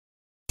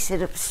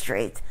Sit up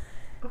straight.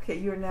 Okay,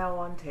 you're now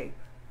on tape.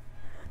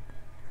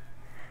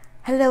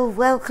 Hello,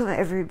 welcome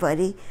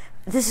everybody.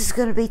 This is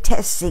going to be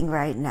testing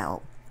right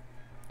now.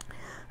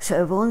 So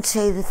I won't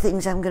say the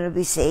things I'm going to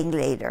be saying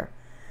later,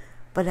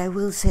 but I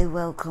will say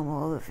welcome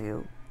all of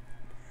you.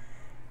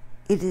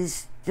 It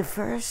is the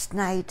first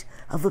night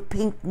of a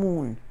pink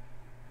moon.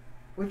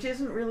 Which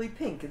isn't really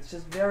pink, it's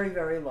just very,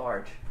 very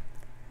large.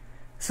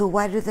 So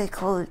why do they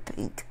call it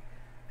pink?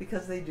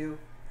 Because they do.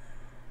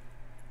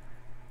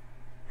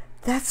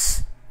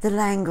 That's the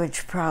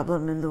language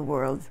problem in the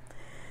world.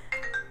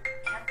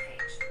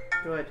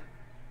 Good.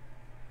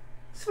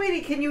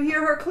 Sweetie, can you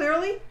hear her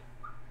clearly?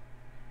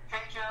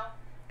 Hey, Joe.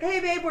 Hey,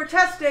 babe, we're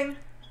testing.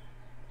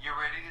 You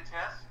ready to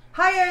test?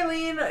 Hi,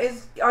 Eileen.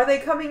 Are they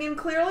coming in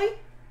clearly?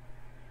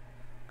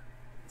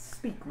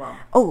 Speak, Mom.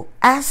 Oh,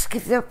 ask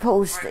if they're Ready,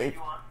 posted. you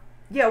on?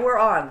 Yeah, we're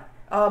on.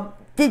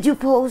 Did you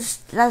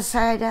post last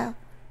Saturday?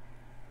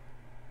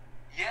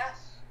 Yes,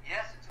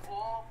 it's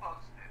all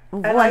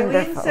posted. And Eileen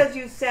Wonderful. says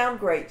you sound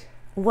great.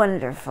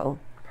 Wonderful.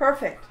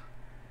 Perfect.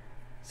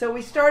 So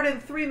we start in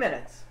 3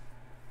 minutes.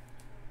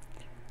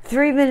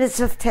 3 minutes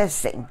of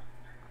testing.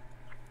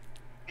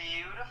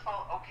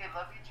 Beautiful. Okay,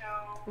 love you,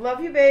 Joe.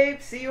 Love you, babe.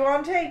 See you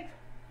on tape.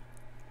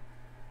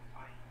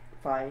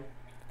 Bye.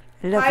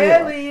 Love Hi, you.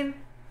 Eileen.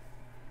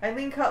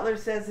 Eileen Cutler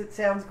says it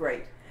sounds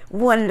great.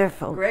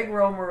 Wonderful. Greg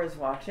Romer is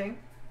watching.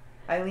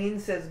 Eileen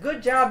says,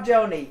 good job,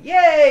 Joni.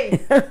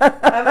 Yay!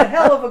 I'm a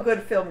hell of a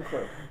good film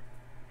crew.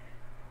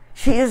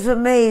 She is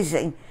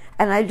amazing.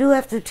 And I do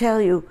have to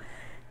tell you,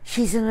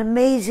 she's an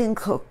amazing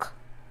cook.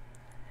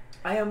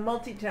 I am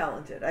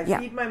multi-talented. I Yeah.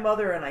 feed my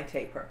mother and I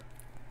tape her.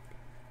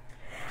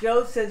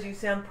 Joe says you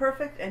sound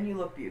perfect and you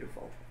look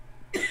beautiful.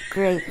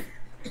 Great.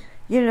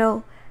 You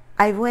know,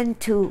 I went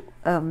to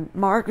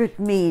Margaret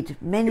Mead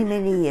many,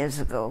 many years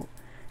ago.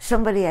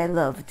 Somebody I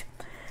loved.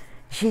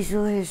 She's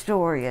a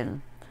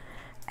historian.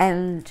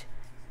 And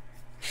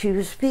she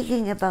was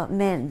speaking about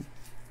men.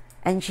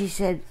 And she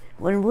said,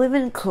 when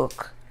women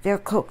cook, they're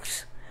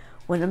cooks.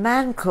 When a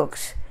man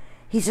cooks,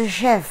 he's a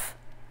chef.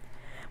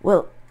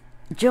 Well,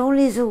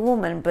 Joni's a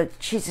woman, but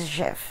she's a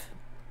chef.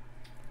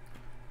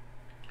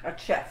 A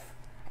chef.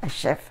 A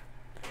chef.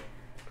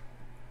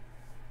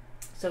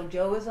 So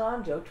Joe is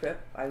on, Joe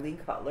Tripp, Eileen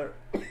Cutler,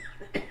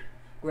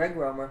 Greg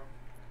Romer.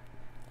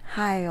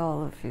 Hi,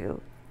 all of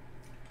you.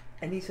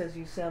 And he says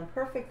you sound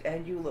perfect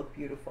and you look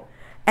beautiful.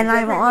 And Is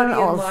I'm on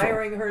everybody also.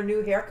 admiring her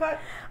new haircut?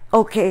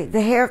 Okay,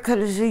 the haircut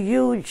is a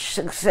huge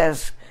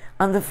success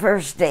on the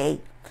first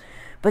day.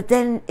 But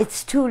then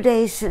it's 2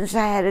 days since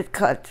I had it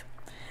cut.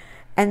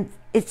 And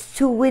it's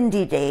 2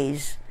 windy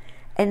days.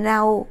 And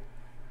now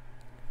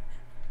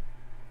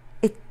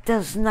it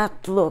does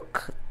not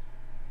look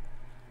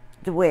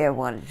the way I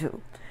wanted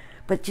to.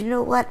 But you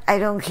know what? I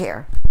don't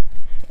care.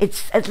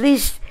 It's at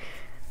least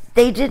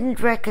they didn't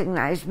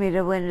recognize me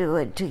when I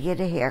went to get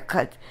a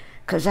haircut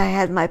because I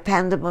had my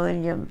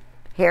pandemonium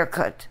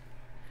haircut.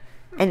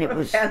 And it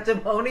was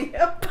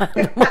Pandemonium?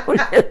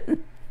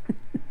 pandemonium.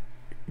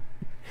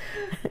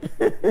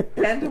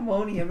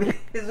 Pandemonium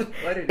is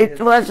what it It is.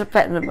 was a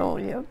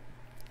pandemonium.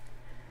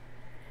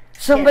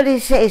 Somebody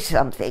say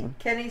something.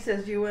 Kenny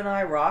says you and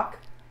I rock.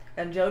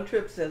 And Joe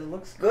Tripp says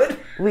looks good.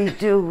 We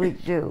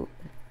do.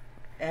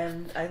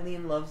 And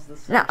Eileen loves the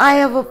sun. Now, I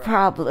have a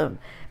problem.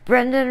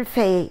 Brendan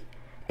Fay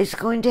is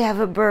going to have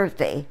a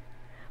birthday,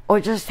 or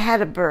just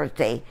had a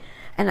birthday,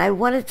 and I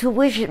wanted to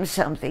wish him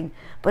something,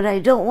 but I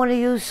don't want to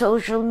use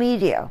social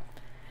media.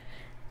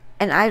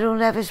 And I don't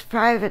have his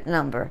private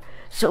number.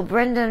 So,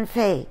 Brendan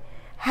Fay,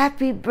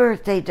 happy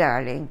birthday,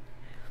 darling.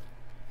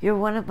 You're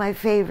one of my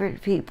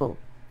favorite people.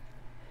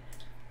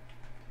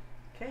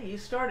 Okay, you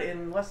start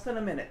in less than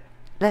a minute.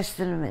 Less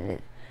than a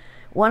minute.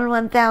 1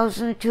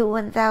 1,000, 2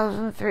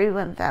 1,000, 3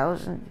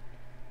 1,000.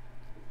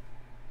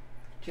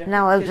 Jeffrey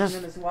Now I'll Kidman just-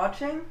 is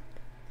watching.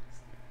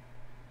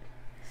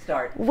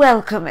 Start.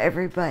 Welcome,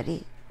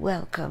 everybody.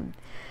 Welcome.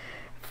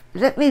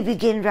 Let me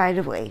begin right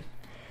away.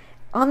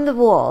 On the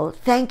wall,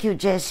 thank you,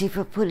 Jessie,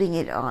 for putting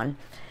it on.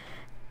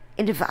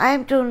 And if I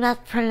do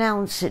not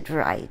pronounce it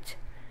right,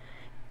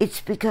 it's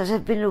because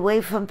I've been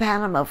away from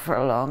Panama for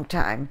a long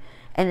time,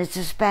 and it's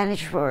a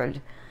Spanish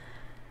word.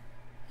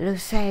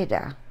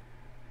 Luceda.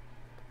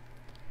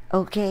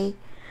 Okay?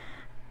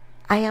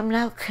 I am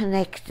now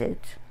connected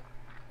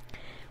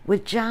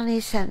with Johnny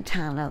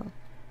Santano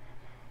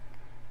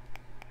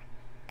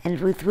and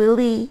with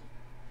Willie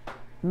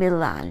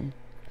Milan.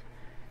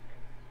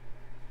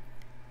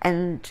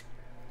 And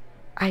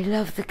I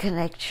love the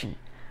connection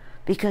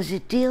because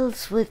it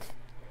deals with,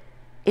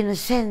 in a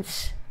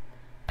sense,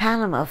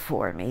 Panama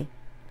for me,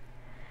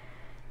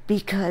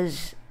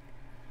 because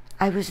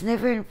I was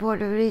never in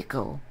Puerto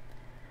Rico,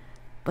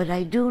 but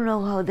I do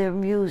know how their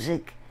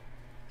music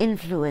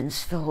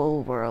influenced the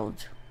whole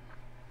world.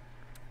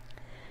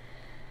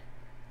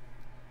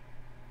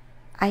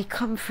 I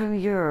come from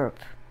Europe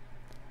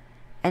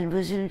and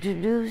was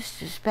introduced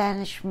to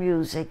Spanish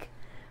music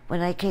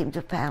when I came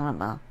to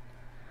Panama,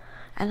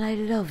 and I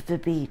love the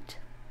beat.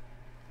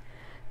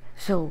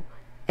 So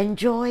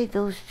enjoy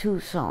those two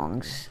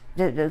songs.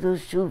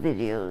 those two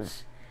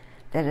videos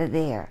that are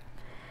there,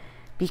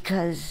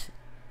 because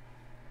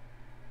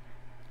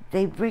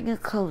they bring a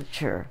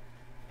culture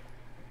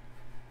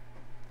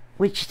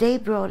which they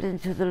brought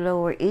into the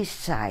Lower East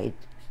Side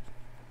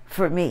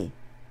for me,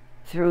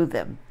 through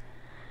them,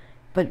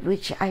 but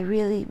which I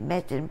really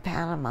met in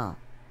Panama.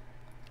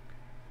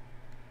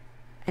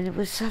 And it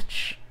was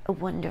such a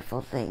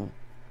wonderful thing.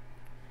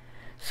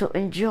 So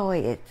enjoy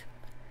it.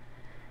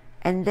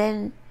 And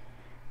then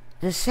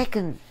the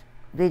second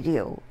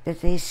video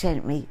that they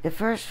sent me, the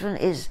first one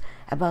is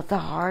about the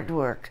hard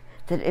work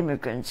that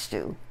immigrants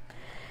do.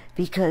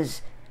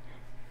 Because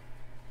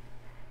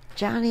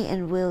Johnny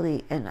and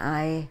Willie and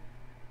I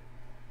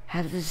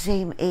have the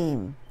same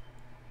aim,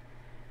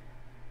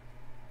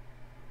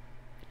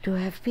 to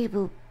have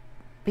people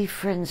be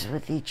friends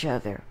with each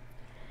other.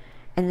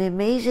 And the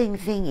amazing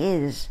thing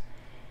is,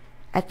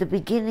 at the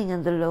beginning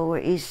on the Lower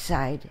East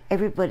Side,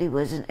 everybody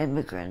was an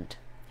immigrant,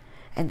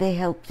 and they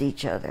helped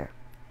each other.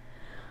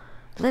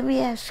 Let me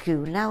ask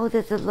you, now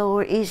that the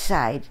Lower East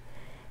Side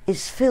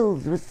is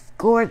filled with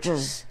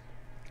gorgeous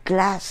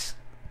glass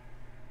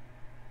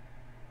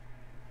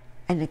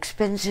and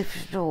expensive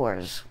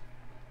stores,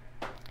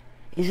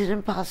 is it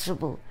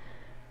impossible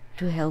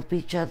to help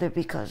each other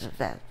because of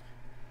that?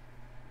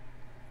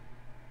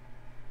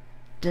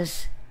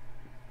 Does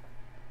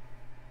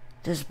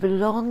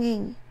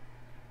belonging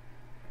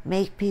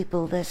make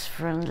people less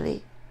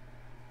friendly?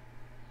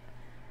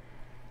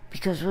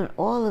 Because when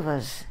all of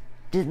us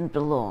didn't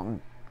belong,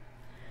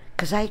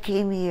 because I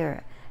came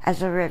here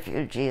as a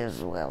refugee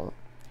as well,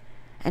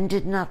 and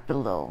did not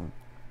belong,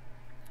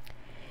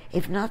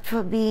 if not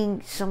for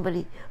being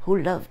somebody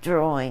who loved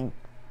drawing,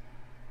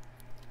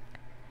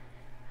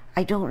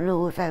 I don't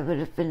know if I would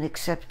have been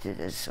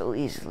accepted as so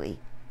easily,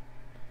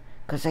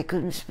 because I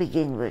couldn't speak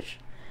English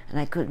and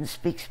I couldn't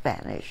speak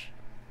Spanish.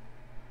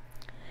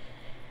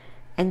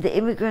 And the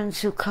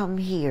immigrants who come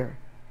here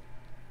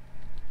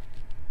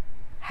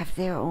have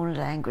their own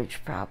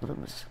language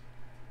problems.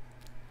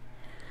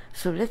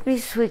 So let me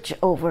switch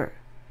over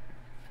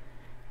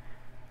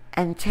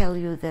and tell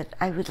you that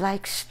I would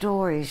like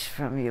stories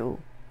from you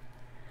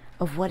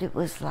of what it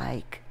was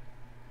like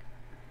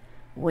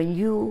when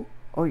you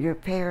or your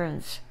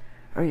parents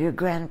or your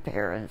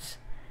grandparents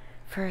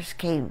first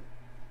came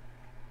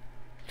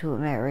to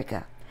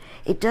America.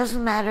 It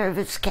doesn't matter if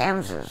it's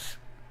Kansas.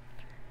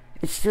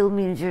 It still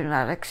means you're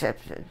not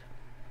accepted.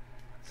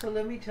 So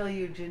let me tell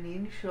you,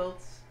 Janine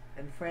Schultz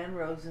and Fran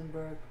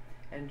Rosenberg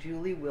and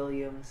Julie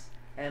Williams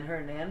and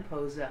Hernan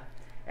Poza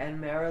and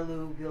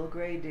Marilu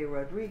Vilgray de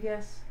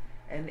Rodriguez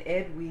and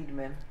Ed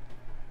Weidman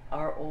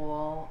are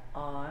all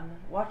on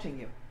watching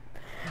you.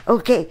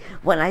 Okay,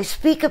 when I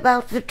speak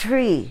about the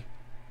tree,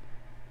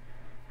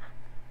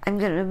 I'm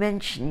going to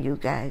mention you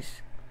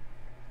guys,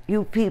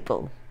 you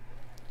people.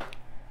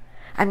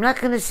 I'm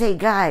not going to say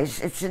guys,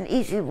 it's an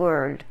easy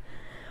word,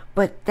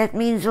 but that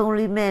means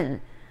only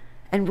men,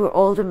 and we're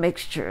all the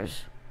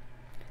mixtures.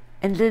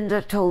 And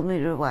Linda told me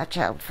to watch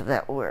out for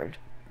that word,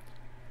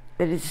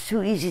 that it's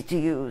too easy to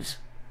use.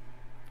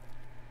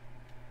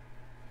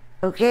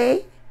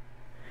 Okay?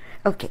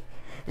 Okay,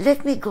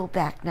 let me go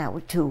back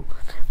now to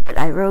what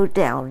I wrote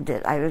down,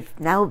 that I would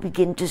now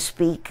begin to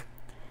speak.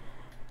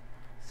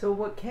 So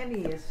what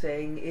Kenny is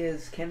saying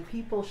is, can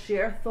people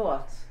share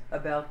thoughts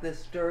about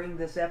this during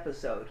this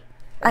episode?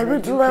 I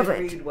would love it.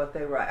 Read what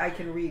they write. I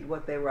can read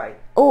what they write.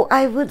 Oh,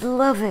 I would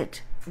love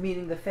it.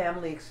 Meaning the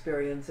family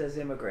experience as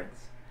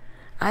immigrants.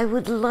 I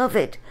would love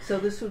it. So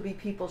this would be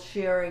people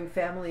sharing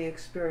family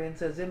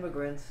experience as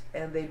immigrants,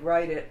 and they'd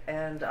write it,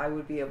 and I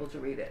would be able to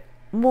read it.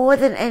 More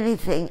than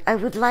anything, I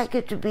would like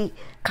it to be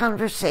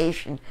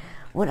conversation.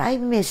 What I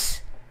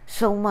miss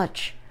so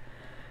much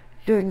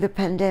during the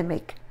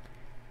pandemic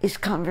is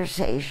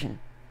conversation.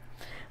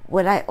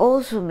 What I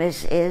also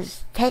miss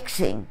is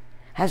texting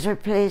has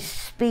replaced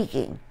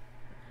speaking.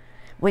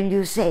 When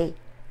you say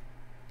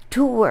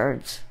 2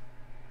 words,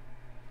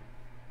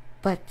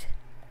 but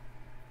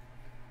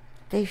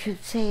they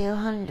should say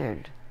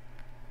 100.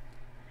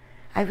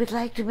 I would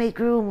like to make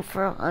room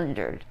for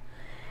 100.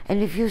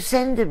 And if you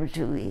send them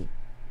to me,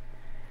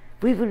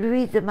 we will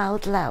read them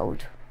out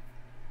loud.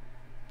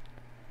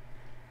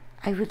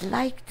 I would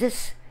like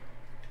this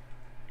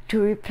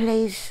to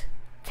replace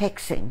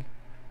texting.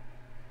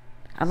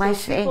 Am I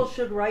saying? People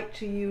should write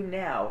to you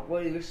now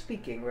while you're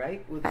speaking,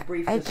 right? With a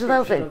brief I'd description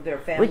love it. of their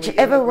family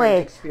Whichever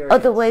way. experience.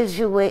 Otherwise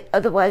you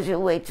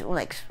wait till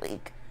next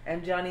week.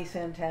 And Johnny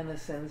Santana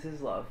sends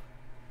his love.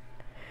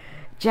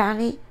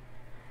 Johnny,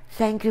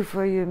 thank you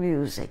for your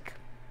music.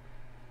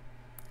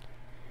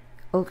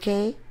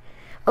 Okay?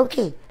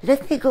 Okay,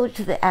 let me go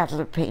to the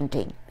Adler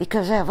painting,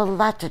 because I have a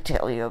lot to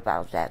tell you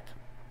about that.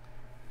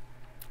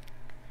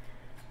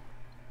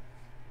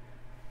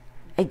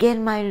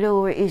 Again, my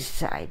Lower East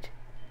Side.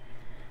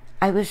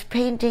 I was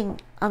painting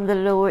on the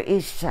Lower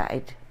East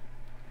Side,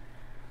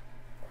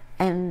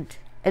 and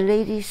a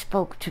lady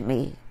spoke to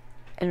me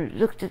and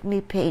looked at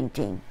me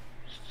painting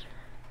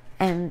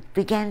and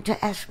began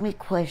to ask me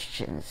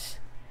questions.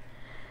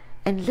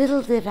 And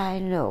little did I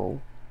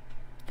know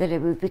that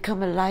it would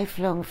become a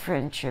lifelong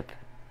friendship.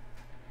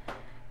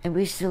 And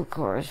we still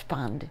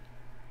correspond.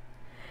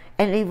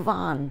 And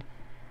Yvonne,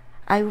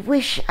 I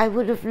wish I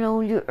would have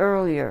known you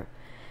earlier,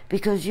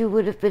 because you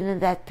would have been in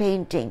that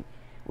painting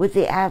with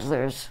the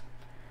Adlers.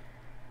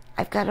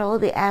 I've got all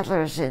the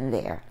Adlers in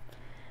there.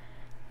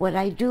 What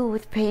I do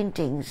with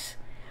paintings,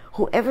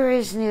 whoever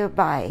is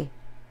nearby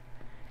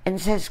and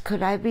says,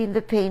 could I be in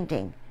the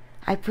painting,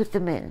 I put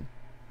them in.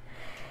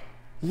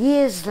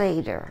 Years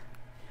later,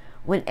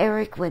 when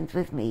Eric went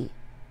with me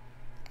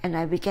and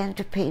I began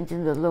to paint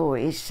in the Lower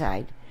East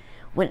Side,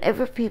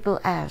 whenever people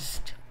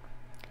asked,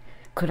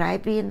 could I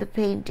be in the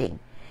painting,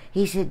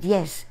 he said,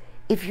 yes,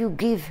 if you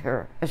give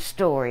her a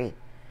story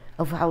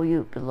of how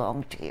you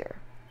belonged here.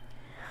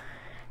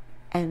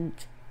 And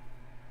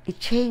it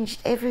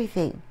changed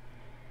everything.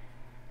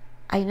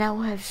 I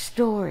now have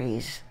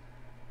stories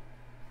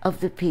of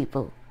the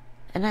people,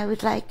 and I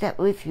would like that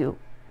with you,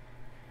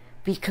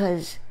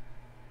 because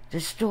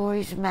the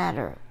stories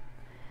matter.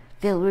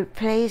 They'll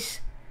replace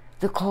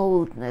the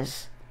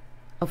coldness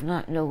of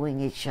not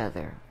knowing each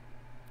other.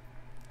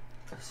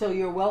 So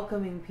you're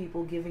welcoming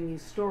people giving you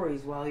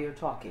stories while you're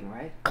talking,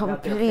 right?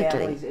 Completely. About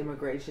their family's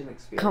immigration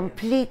experience.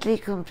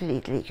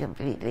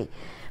 Completely.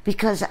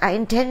 Because I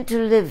intend to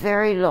live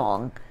very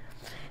long.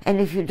 And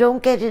if you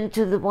don't get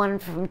into the one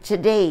from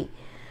today,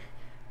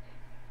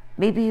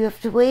 maybe you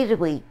have to wait a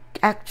week.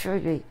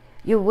 Actually,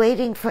 you're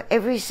waiting for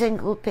every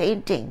single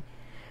painting,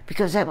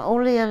 because I'm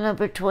only on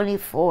number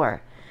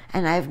 24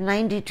 and I have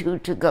 92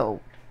 to go.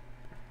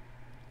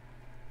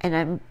 And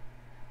I'm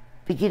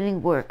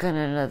beginning work on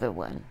another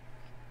one.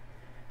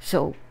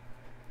 So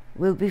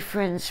we'll be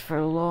friends for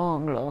a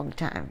long, long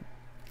time.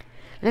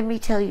 Let me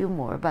tell you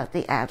more about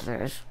the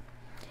Adlers.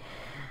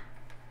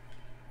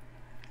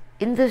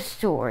 In the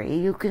story,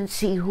 you can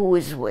see who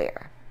is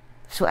where.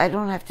 So I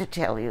don't have to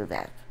tell you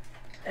that.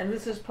 And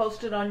this is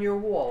posted on your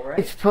wall, right?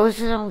 It's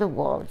posted on the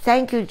wall.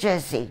 Thank you,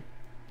 Jessie.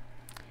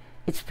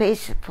 It's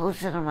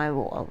posted on my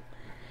wall.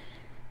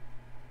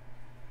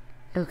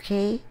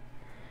 Okay?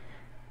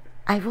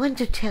 I want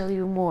to tell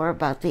you more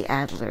about the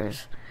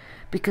Adlers,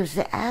 because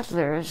the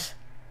Adlers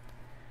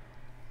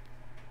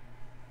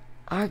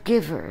are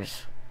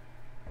givers.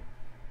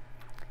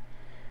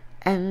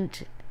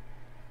 And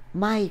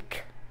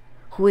Mike,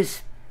 who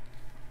is,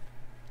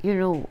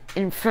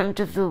 in front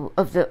of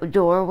the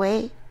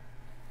doorway,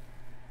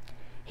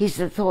 he's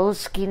the tall,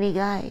 skinny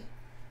guy.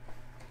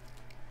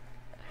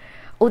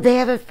 Oh, they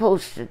have it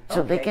posted, so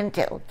okay. they can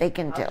tell. They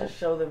can tell. I'll just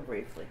show them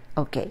briefly.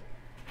 Okay.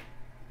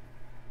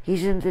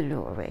 He's in the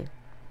doorway.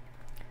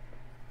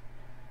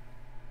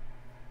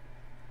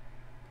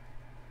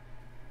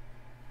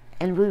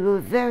 And we were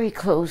very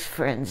close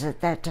friends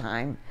at that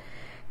time.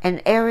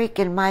 And Eric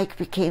and Mike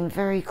became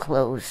very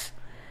close.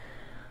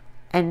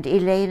 And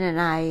Elaine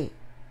and I,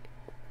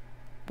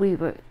 we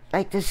were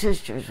like the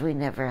sisters we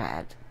never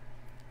had.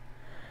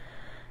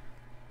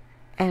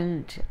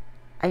 And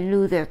I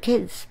knew their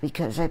kids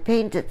because I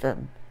painted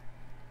them.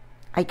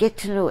 I get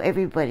to know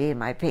everybody in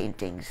my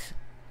paintings.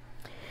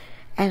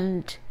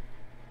 And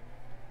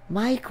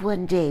Mike,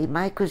 one day,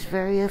 Mike was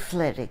very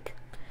athletic.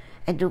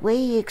 And the way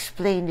he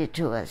explained it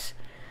to us,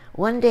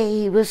 one day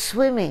he was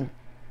swimming.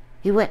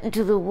 He went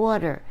into the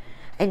water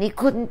and he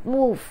couldn't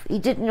move. He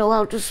didn't know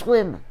how to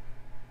swim.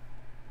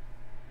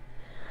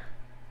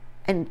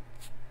 And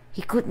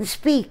he couldn't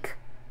speak.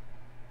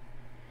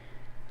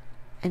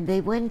 And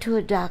they went to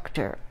a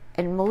doctor,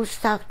 and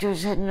most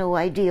doctors had no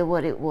idea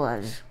what it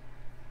was.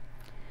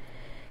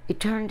 It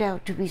turned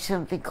out to be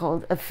something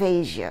called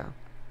aphasia,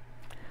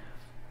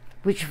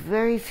 which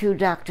very few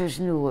doctors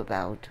knew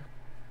about.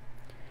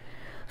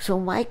 So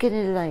Mike and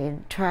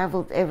Elaine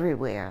traveled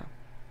everywhere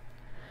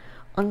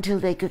until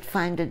they could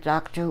find a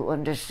doctor who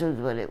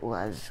understood what it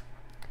was.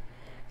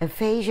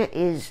 Aphasia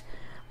is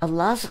a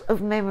loss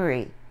of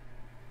memory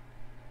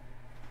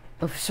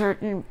of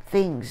certain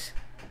things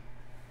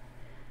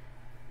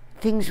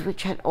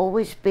which had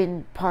always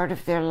been part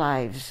of their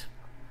lives.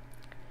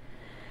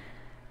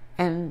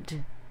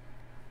 And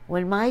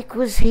when Mike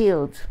was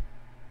healed,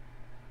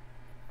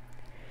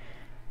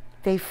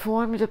 they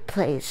formed a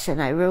place,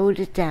 and I wrote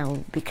it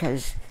down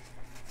because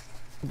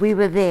we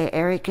were there.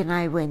 Eric and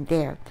I went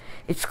there.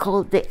 It's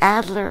called the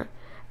Adler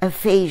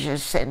Aphasia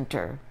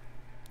Center,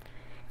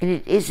 and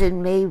it is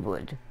in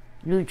Maywood,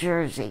 New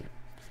Jersey.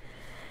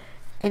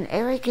 And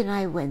Eric and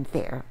I went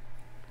there,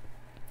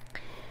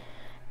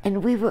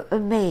 and we were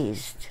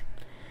amazed.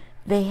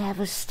 They have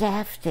a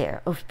staff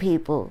there of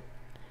people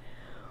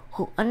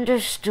who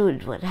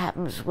understood what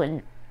happens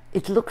when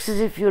it looks as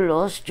if you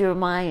lost your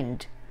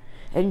mind,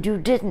 and you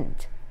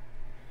didn't.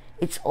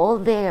 It's all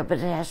there, but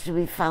it has to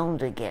be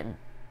found again.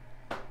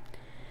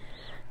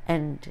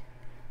 And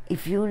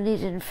if you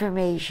need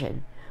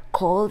information,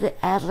 call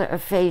the Adler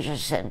Aphasia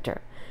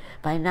Center.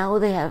 By now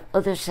they have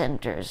other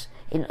centers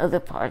in other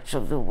parts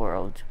of the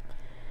world.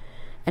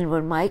 And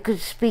when Mike could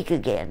speak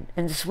again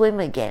and swim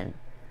again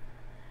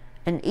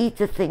and eat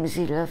the things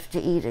he loved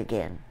to eat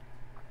again,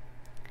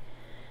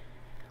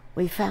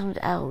 we found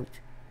out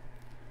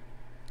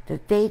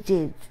that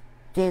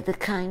they're the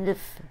kind of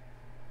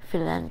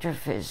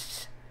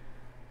philanthropists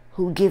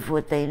who give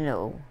what they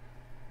know.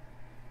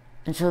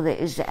 And so there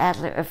is the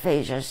Adler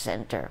Aphasia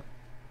Center.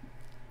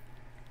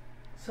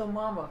 So,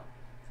 Mama,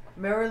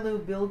 Marilu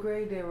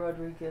Bilgray de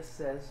Rodriguez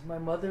says, my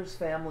mother's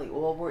family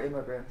all were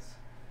immigrants.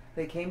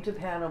 They came to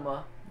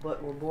Panama,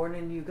 but were born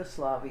in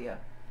Yugoslavia.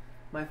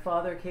 My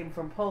father came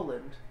from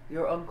Poland,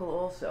 your uncle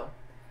also,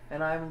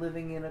 and I am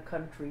living in a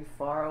country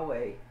far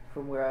away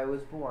from where I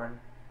was born,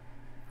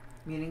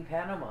 meaning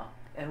Panama,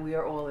 and we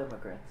are all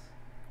immigrants.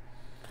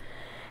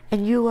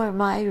 And you are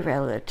my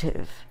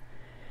relative.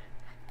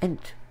 And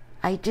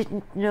I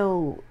didn't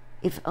know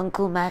if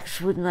Uncle Max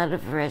would not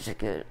have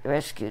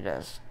rescued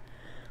us.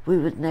 We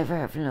would never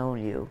have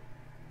known you.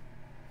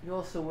 You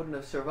also wouldn't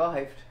have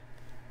survived.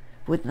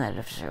 Would not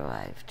have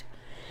survived.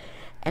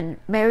 And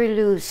Mary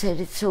Lou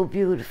said it so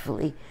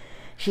beautifully.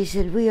 She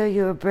said, we are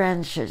your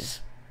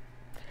branches.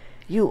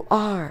 You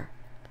are.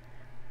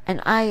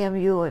 And I am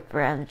your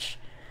branch.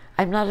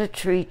 I'm not a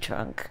tree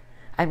trunk.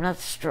 I'm not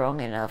strong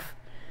enough.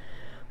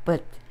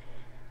 But,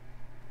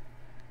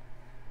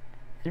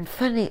 and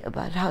funny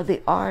about how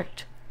the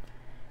art,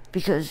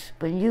 because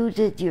when you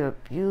did your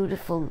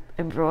beautiful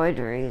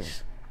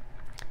embroideries,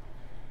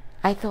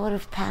 I thought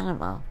of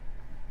Panama.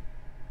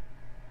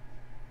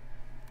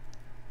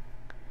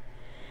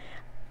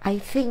 I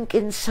think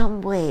in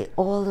some way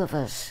all of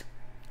us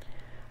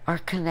are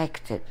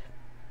connected.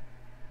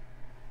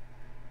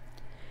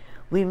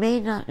 We may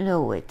not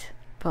know it,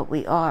 but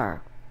we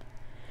are.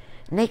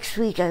 Next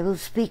week I will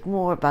speak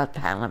more about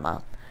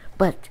Panama,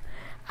 but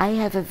I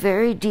have a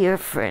very dear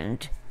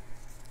friend.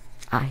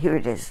 Here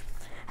it is.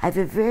 I have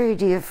a very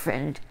dear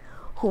friend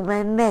whom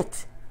I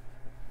met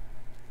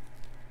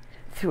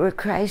through a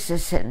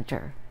crisis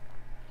center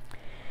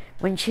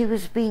when she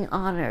was being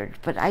honored,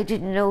 but I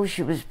didn't know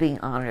she was being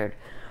honored,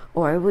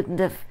 or I wouldn't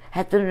have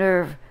had the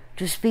nerve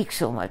to speak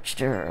so much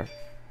to her.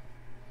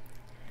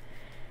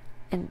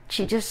 And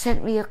she just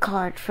sent me a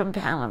card from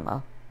Panama.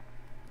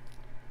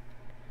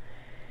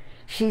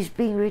 She's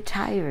being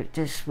retired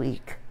this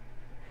week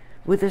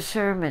with a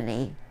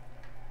ceremony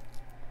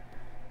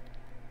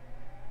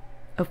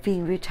of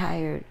being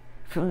retired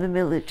from the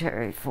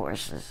military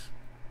forces.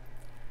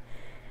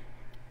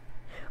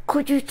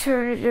 Could you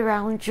turn it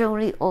around,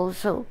 Joni,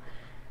 also?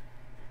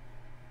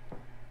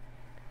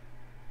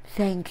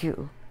 Thank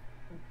you.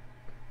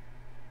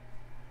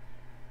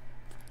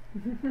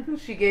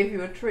 She gave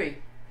you a tree.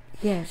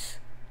 Yes.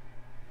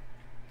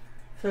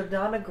 So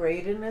Donna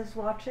Graydon is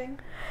watching?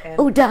 And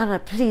Oh, Donna,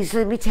 please,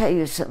 let me tell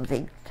you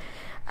something.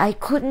 I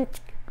couldn't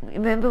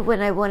remember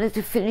when I wanted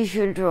to finish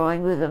your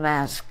drawing with a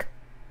mask.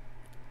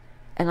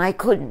 And I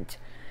couldn't,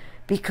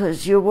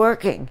 because you're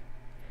working.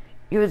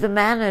 You're the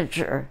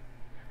manager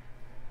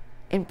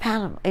in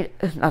Panama,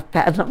 not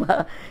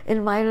Panama,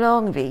 in my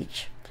Long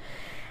Beach.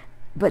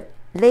 But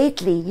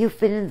lately, you've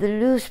been in the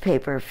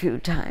newspaper a few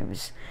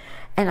times,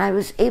 and I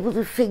was able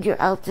to figure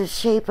out the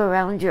shape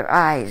around your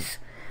eyes,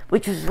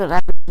 which was what I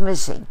was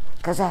missing,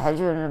 because I had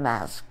you in a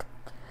mask.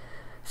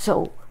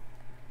 So,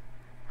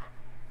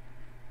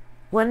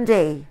 one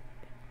day,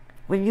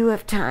 when you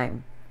have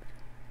time,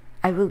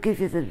 I will give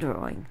you the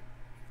drawing.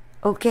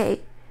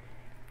 Okay?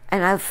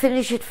 And I'll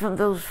finish it from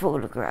those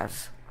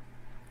photographs.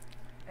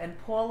 And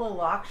Paula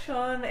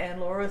Lakshan and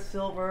Laura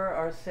Silver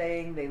are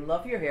saying they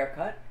love your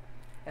haircut.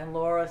 And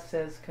Laura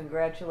says,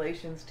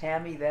 congratulations,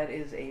 Tammy, that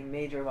is a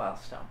major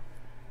milestone.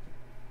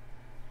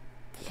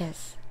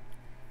 Yes.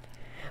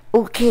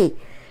 Okay,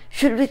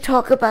 should we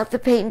talk about the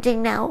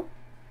painting now?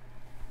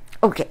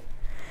 Okay,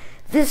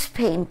 this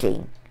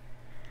painting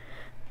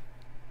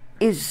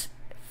is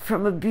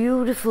from a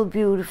beautiful,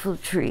 beautiful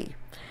tree.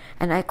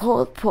 And I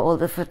called Paul,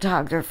 the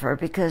photographer,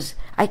 because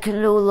I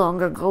can no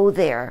longer go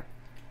there.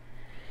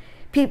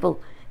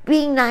 People,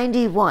 being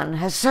 91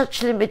 has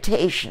such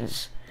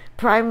limitations.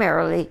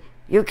 Primarily,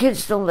 your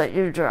kids don't let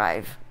you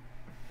drive.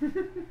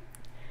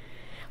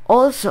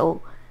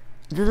 Also,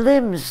 the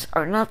limbs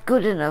are not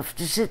good enough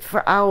to sit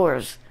for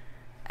hours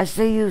as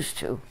they used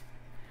to.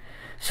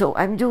 So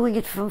I'm doing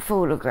it from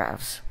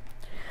photographs.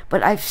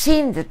 But I've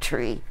seen the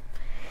tree.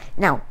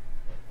 Now,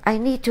 I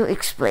need to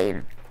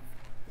explain.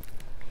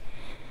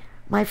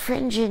 My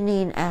friend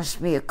Janine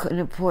asked me an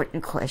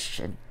important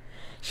question.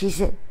 She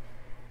said,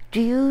 do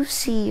you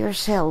see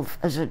yourself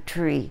as a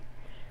tree?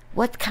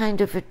 What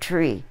kind of a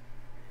tree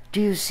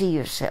do you see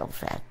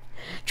yourself at?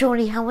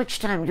 Joni, how much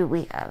time do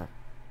we have?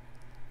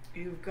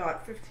 You've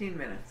got 15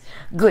 minutes.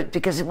 Good,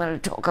 because I'm going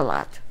to talk a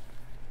lot.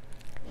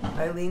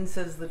 Eileen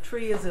says the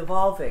tree is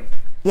evolving.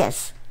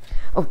 Yes.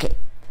 Okay.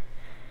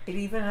 It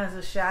even has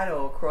a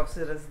shadow across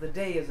it as the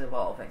day is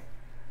evolving.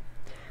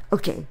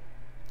 Okay.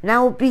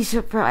 Now be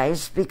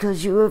surprised,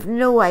 because you have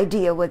no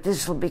idea what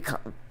this will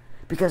become,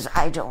 because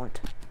I don't.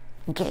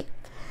 Okay?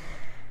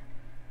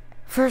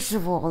 First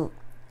of all,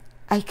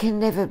 I can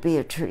never be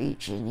a tree,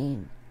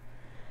 Janine.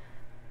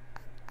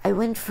 I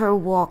went for a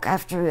walk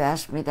after you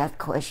asked me that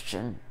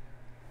question.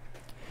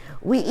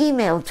 We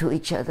emailed to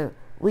each other.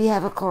 We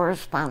have a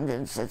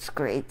correspondence. It's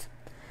great.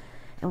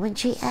 And when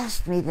she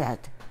asked me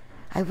that,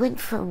 I went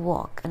for a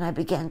walk and I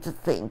began to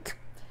think.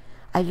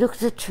 I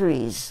looked at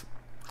trees.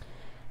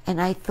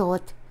 And I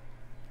thought,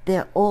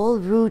 they're all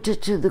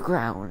rooted to the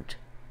ground.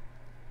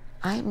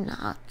 I'm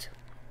not.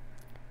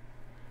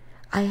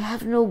 I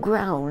have no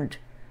ground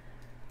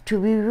to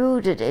be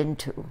rooted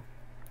into.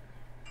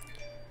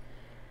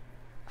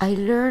 I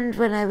learned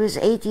when I was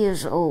 8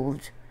 years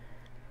old,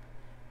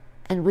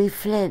 and we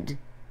fled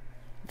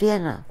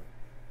Vienna.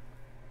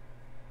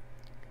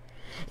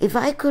 If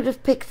I could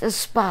have picked a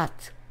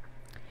spot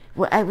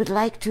where I would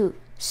like to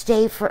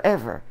stay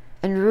forever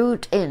and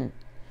root in,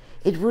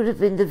 it would have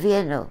been the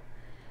Vienna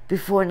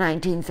before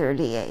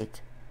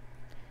 1938.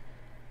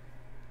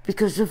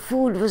 Because the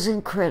food was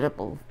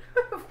incredible.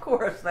 Of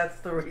course, that's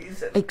the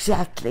reason.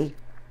 Exactly.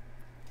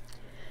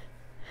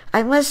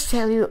 I must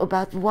tell you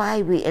about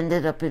why we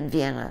ended up in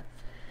Vienna.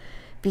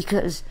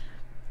 Because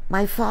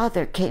my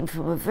father came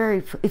from a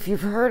very, if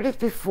you've heard it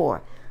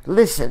before,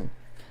 listen,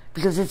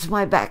 because it's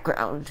my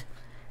background.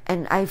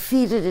 And I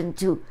feed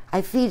into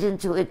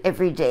it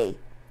every day.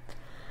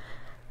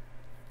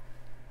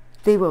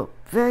 They were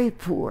very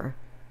poor,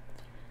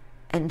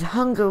 and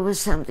hunger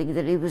was something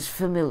that he was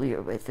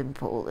familiar with in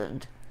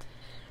Poland.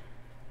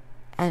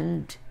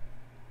 And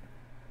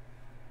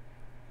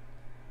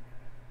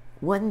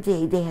one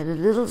day they had a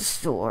little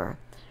store,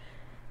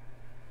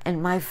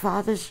 and my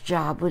father's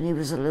job when he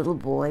was a little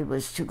boy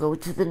was to go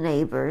to the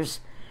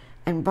neighbors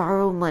and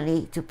borrow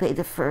money to pay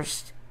the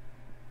first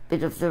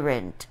bit of the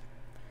rent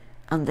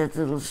on that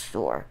little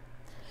store.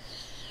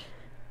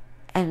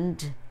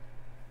 And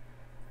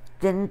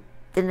then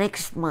the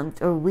next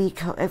month or week,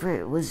 however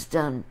it was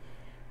done,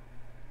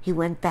 he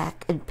went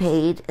back and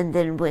paid, and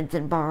then went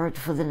and borrowed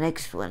for the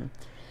next one.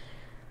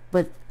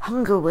 But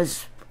hunger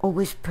was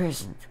always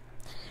present.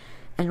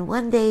 And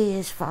one day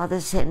his father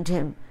sent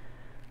him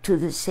to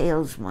the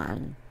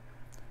salesman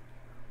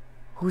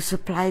who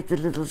supplied the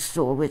little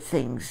store with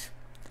things.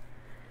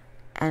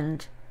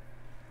 And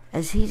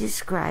as he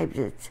described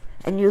it,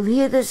 and you'll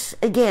hear this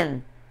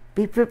again,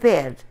 be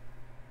prepared.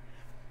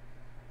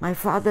 My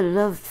father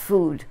loved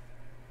food,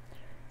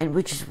 and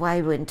which is why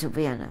I went to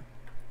Vienna.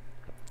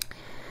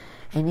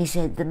 And he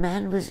said the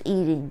man was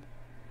eating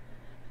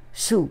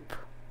soup,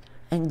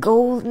 and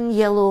golden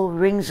yellow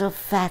rings of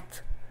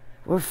fat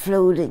were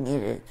floating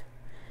in it,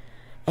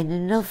 and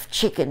enough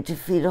chicken to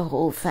feed a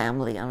whole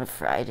family on a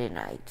Friday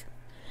night.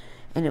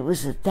 And it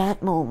was at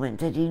that moment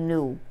that he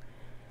knew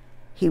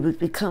he would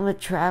become a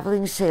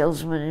traveling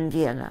salesman in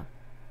Vienna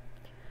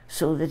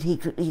so that he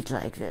could eat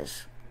like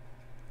this.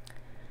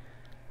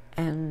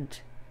 And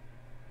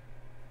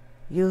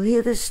you'll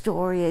hear the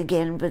story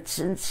again, but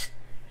since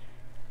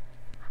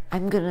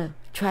I'm going to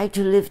try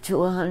to live to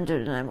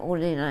 100 and I'm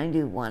only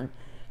 91,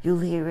 you'll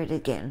hear it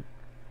again.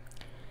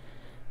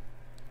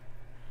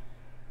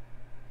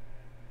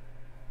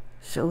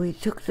 So he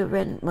took the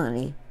rent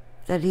money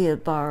that he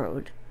had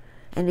borrowed,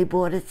 and he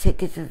bought a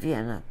ticket to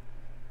Vienna,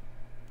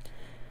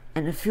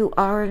 and a few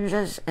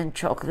oranges and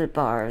chocolate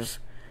bars,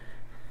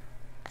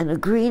 and a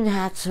green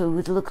hat so he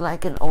would look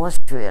like an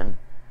Austrian,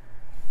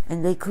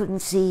 and they couldn't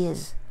see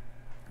his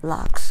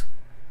locks,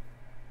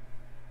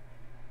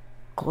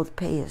 called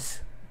payas,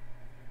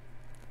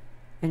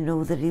 and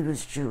know that he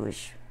was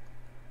Jewish.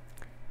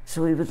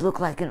 So he would look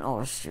like an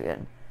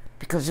Austrian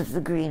because of the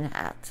green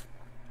hat.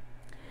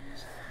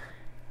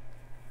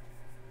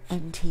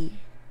 And he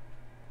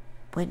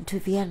went to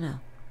Vienna,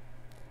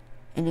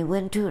 and he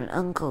went to an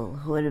uncle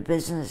who had a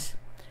business,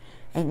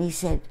 and he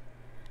said,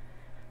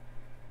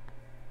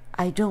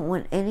 I don't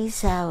want any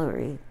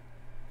salary,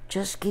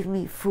 just give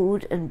me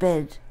food and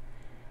bed,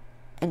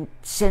 and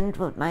send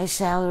what my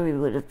salary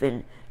would have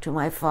been to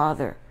my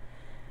father,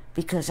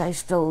 because I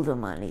stole the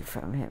money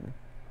from him.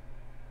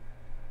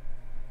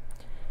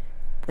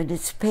 When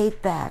it's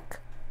paid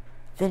back,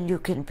 then you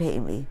can pay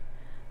me,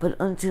 but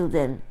until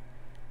then,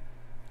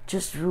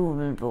 just room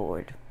and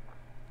board.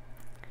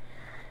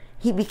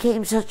 He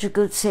became such a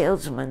good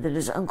salesman that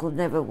his uncle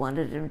never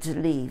wanted him to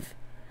leave,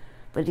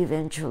 but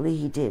eventually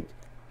he did.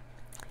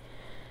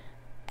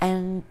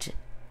 And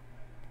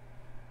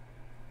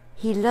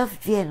he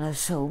loved Vienna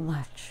so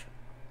much.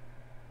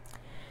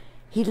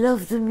 He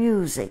loved the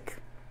music.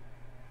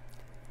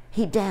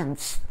 He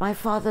danced. My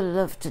father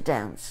loved to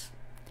dance,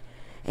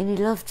 and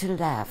he loved to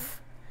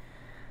laugh.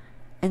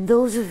 And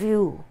those of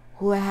you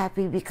who are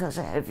happy because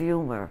I have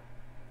humor,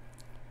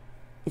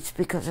 it's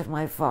because of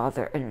my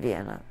father and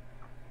Vienna.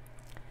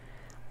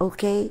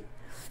 Okay?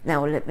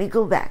 Now let me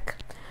go back.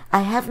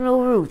 I have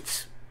no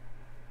roots.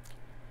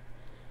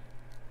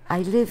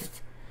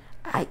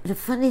 The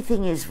funny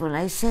thing is, when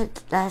I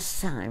said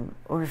last time,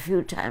 or a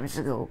few times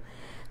ago,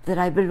 that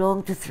I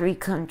belong to 3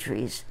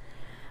 countries,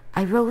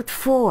 I wrote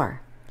 4.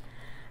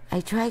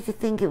 I tried to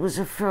think it was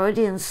a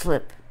Freudian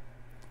slip.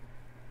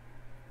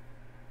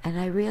 And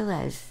I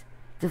realized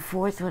the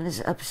 4th one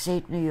is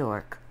upstate New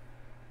York,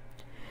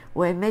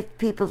 where I met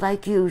people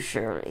like you,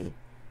 Shirley,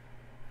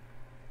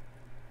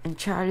 and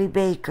Charlie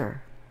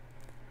Baker.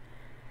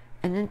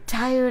 An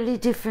entirely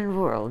different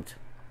world.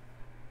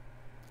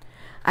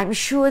 I'm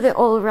sure they're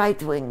all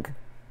right-wing.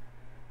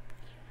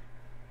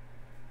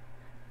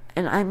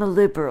 And I'm a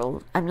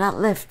liberal. I'm not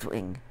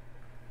left-wing.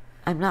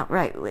 I'm not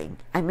right-wing.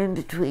 I'm in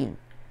between.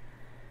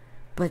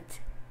 But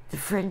the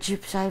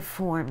friendships I've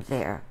formed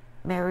there,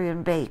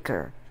 Marion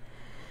Baker,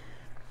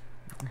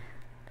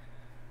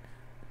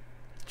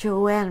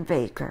 Joanne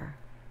Baker,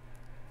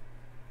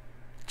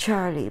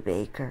 Charlie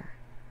Baker,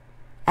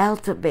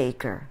 Alta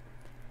Baker,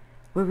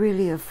 were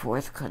really a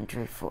fourth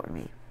country for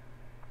me.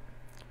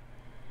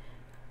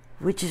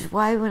 Which is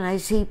why when I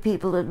see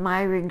people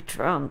admiring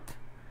Trump,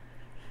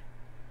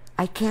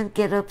 I can't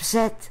get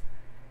upset,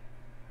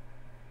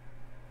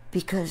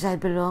 because I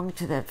belong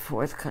to that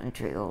fourth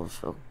country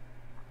also.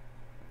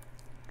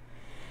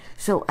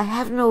 So I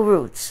have no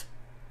roots.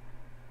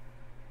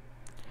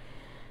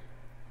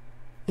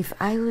 If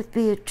I would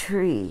be a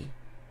tree,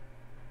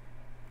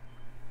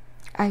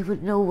 I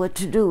would know what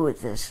to do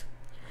with this,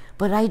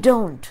 but I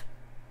don't.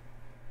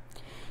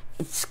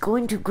 It's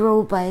going to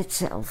grow by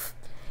itself,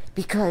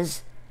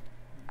 because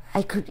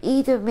I could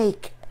either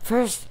make,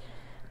 first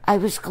I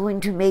was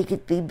going to make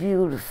it be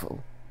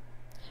beautiful.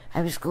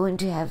 I was going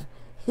to have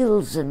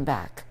hills and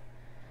back,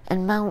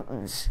 and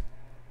mountains,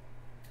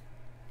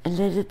 and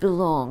let it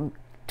belong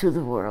to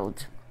the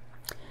world.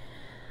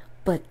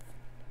 But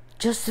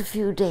just a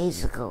few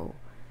days ago,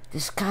 the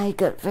sky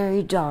got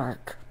very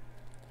dark,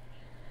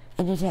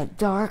 and it had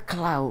dark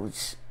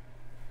clouds,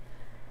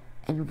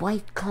 and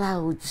white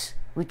clouds,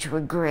 which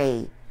were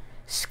gray,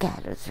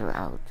 scattered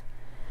throughout.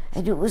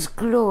 And it was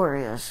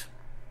glorious.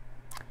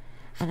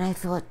 And I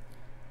thought,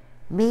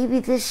 maybe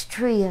this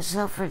tree has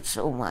suffered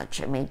so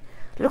much. I mean,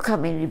 look how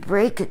many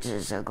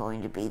breakages are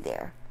going to be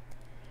there.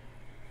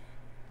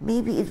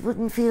 Maybe it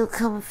wouldn't feel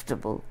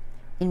comfortable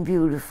in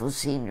beautiful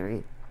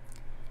scenery.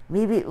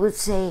 Maybe it would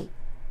say,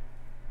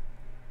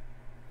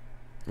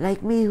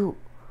 like me,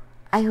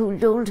 who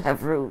don't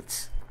have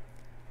roots,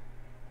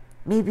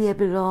 maybe I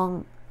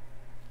belong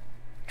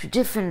to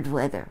different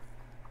weather.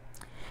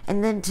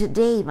 And then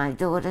today my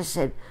daughter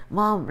said,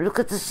 Mom, look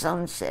at the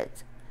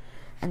sunset.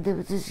 And there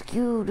was this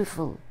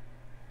beautiful,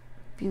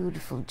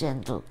 beautiful,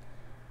 gentle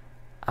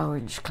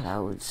orange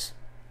clouds.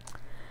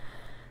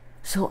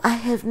 So I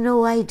have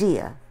no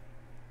idea.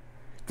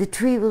 The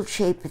tree will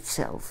shape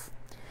itself.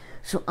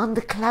 So on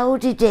the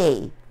cloudy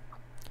day,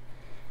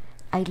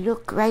 I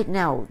look right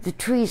now, the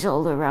trees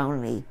all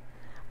around me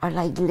are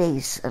like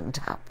lace on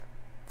top.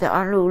 There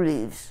are no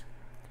leaves.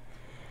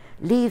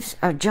 Leaves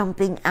are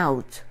jumping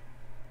out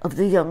of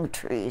the young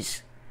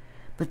trees,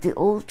 but the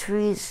old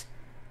trees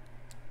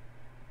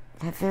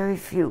have very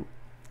few.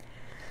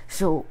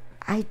 So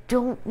I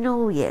don't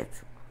know yet.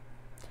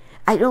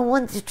 I don't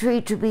want the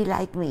tree to be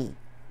like me,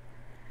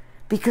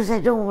 because I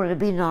don't want to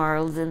be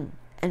gnarled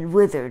and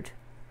withered.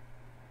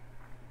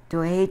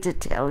 Do I hate to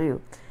tell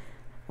you,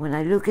 when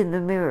I look in the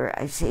mirror,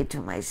 I say to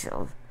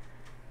myself,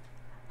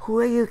 who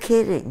are you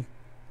kidding?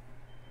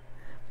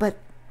 But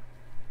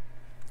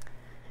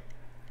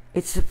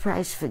it's the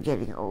price for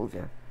getting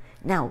older.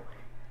 Now,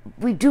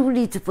 we do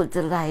need to put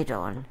the light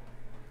on.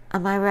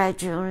 Am I right,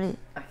 Julie?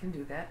 I can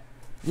do that.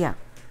 Yeah.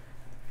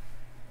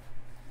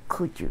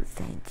 Could you?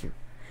 Thank you.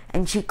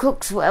 And she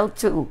cooks well,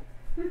 too.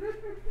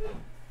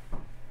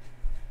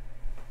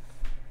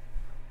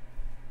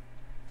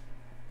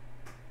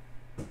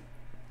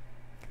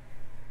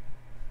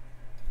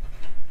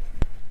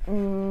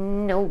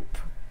 Nope.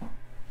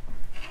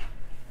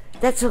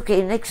 That's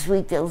okay. Next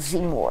week they'll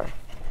see more.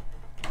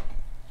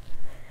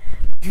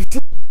 You see,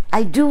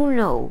 I do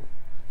know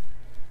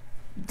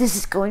this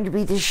is going to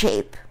be the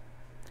shape.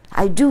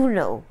 I do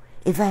know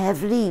if I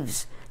have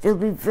leaves, there'll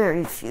be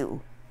very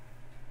few.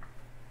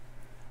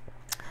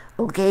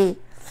 Okay?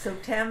 So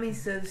Tammy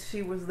says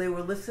they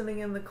were listening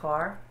in the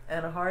car,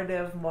 and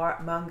Hardev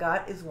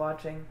Mangat is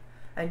watching,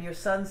 and your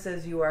son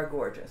says you are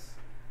gorgeous.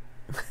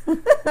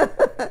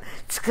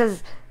 It's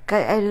because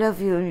I love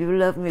you and you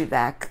love me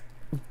back.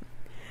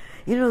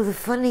 You know, the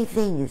funny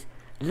thing is,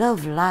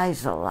 love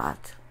lies a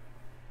lot.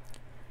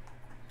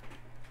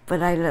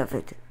 But I love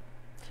it.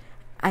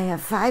 I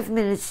have 5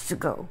 minutes to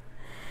go.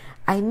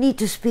 I need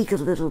to speak a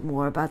little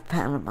more about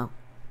Panama.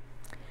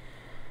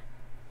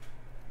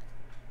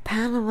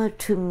 Panama,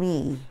 to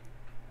me,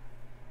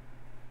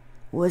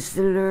 was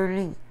the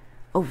learning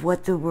of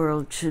what the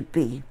world should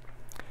be.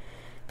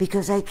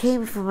 Because I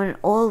came from an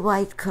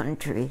all-white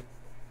country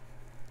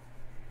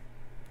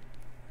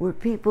where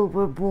people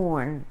were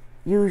born,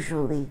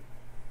 usually,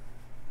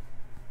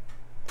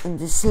 in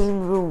the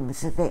same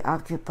rooms that they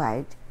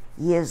occupied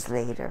years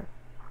later.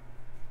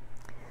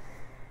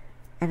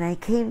 And I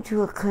came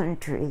to a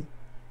country,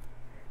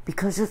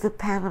 because of the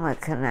Panama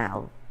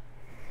Canal,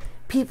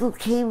 people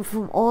came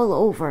from all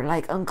over,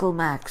 like Uncle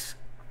Max,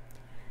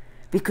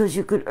 because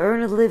you could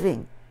earn a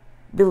living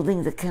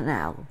building the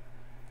canal.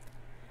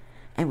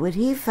 And what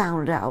he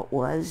found out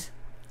was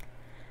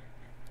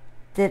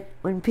that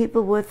when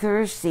people were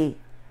thirsty,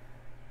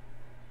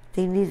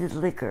 they needed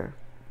liquor.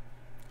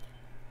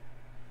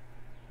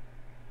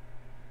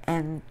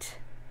 And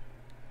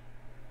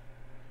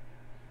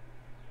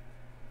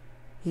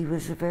he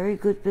was a very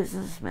good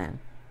businessman.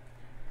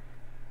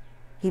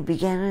 He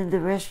began in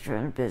the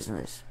restaurant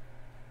business,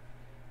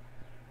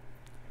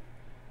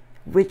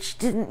 which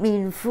didn't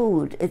mean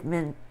food, it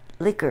meant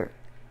liquor.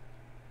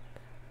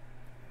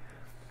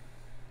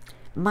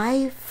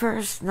 My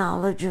first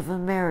knowledge of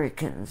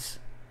Americans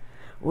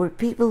were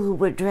people who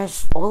were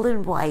dressed all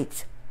in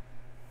white,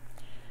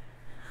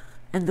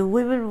 and the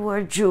women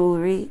wore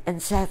jewelry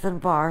and sat on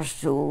bar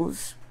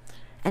stools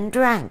and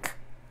drank,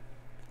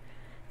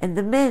 and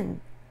the men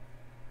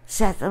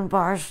sat on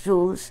bar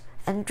stools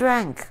and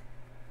drank.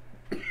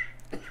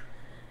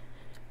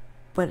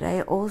 But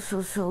I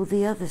also saw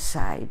the other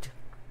side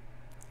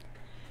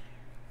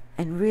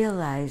and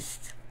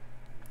realized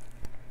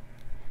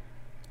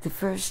the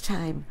first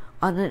time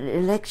on an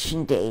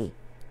election day,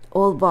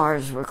 all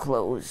bars were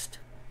closed.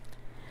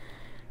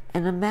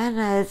 And a man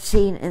I had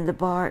seen in the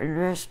bar and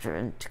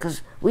restaurant,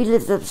 because we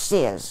lived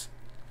upstairs,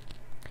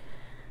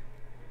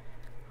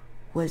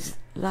 was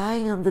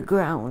lying on the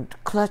ground,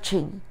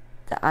 clutching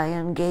the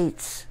iron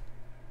gates,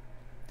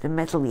 the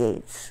metal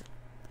gates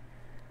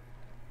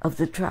of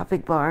the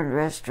Tropic Bar and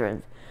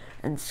Restaurant,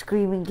 and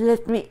screaming,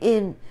 let me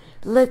in,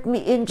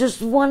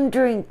 just one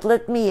drink,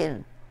 let me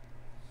in.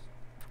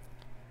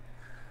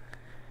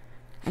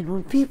 And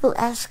when people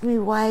ask me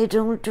why I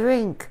don't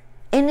drink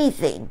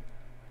anything,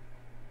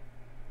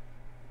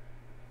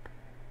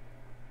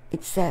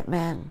 it's that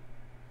man.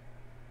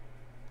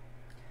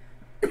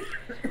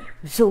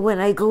 So when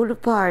I go to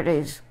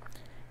parties,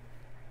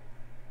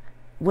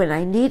 when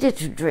I needed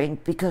to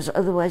drink, because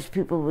otherwise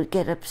people would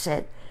get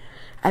upset,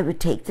 I would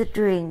take the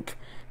drink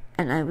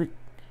and I would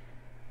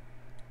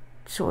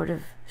sort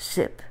of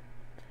sip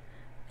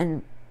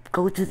and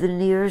go to the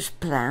nearest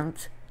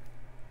plant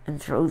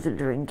and throw the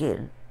drink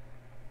in.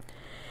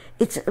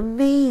 It's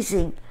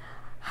amazing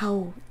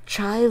how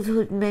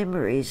childhood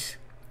memories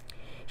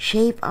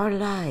shape our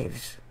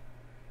lives.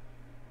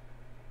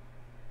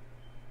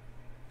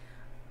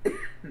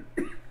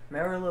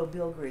 Marilou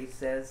Bilgrey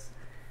says,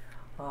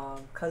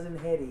 Cousin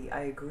Hedy,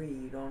 I agree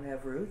you don't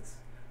have roots,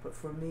 but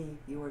for me,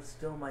 you are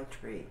still my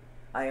tree.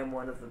 I am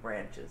one of the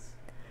branches.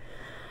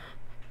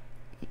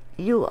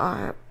 You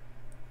are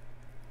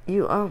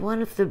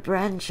one of the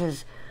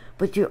branches,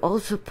 but you're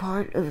also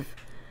part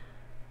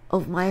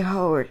of my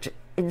heart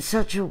in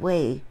such a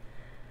way.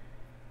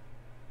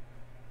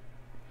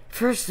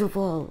 First of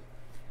all,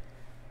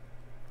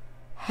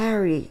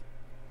 Harry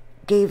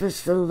gave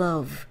us the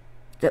love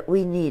that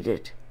we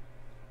needed.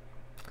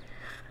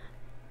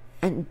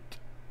 And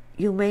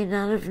you may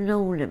not have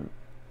known him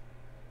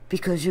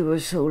because you were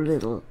so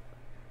little,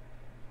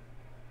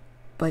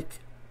 but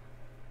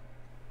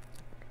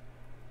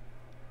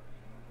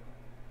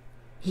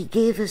he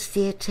gave us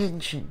the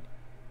attention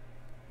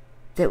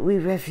that we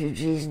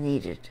refugees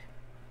needed.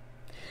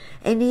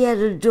 And he had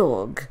a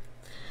dog,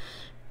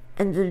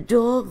 and the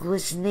dog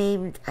was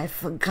named, I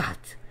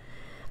forgot.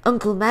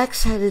 Uncle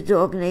Max had a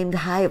dog named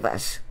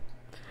Hivas.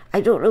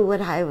 I don't know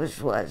what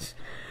Hivas was,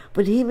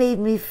 but he made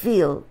me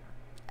feel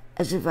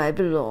as if I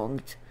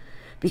belonged,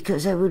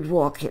 because I would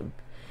walk him,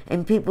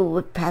 and people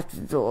would pat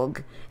the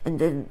dog, and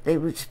then they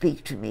would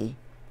speak to me.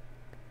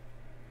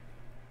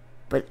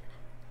 But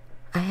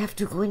I have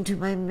to go into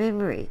my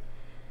memory,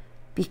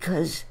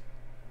 because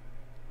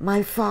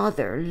my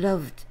father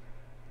loved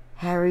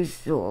Harry's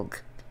dog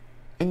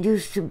and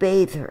used to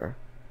bathe her,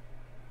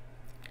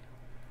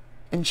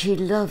 and she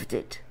loved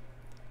it.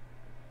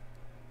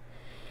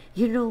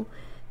 You know,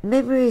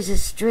 memory is a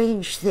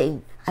strange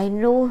thing. I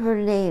know her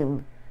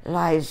name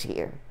lies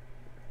here.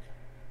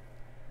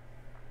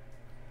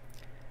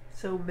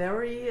 So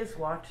Mary is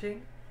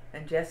watching,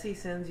 and Jesse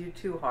sends you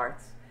 2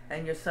 hearts,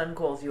 and your son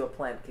calls you a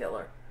plant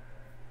killer.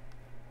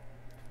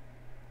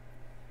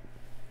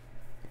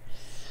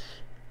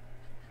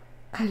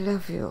 I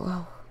love you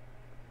all.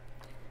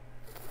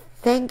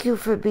 Thank you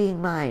for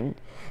being mine,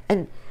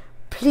 and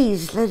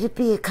please let it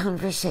be a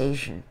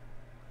conversation.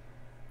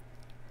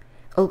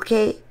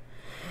 Okay?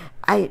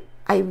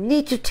 I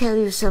need to tell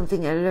you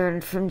something I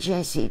learned from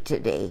Jesse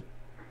today.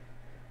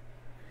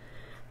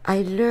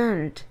 I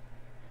learned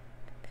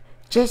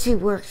Jesse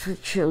works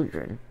with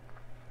children.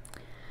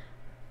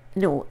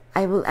 No,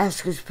 I will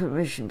ask his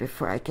permission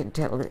before I can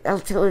tell it. I'll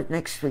tell it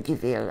next week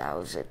if he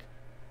allows it,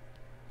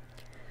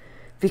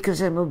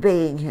 because I'm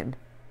obeying him.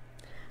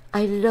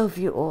 I love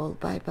you all.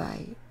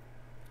 Bye-bye.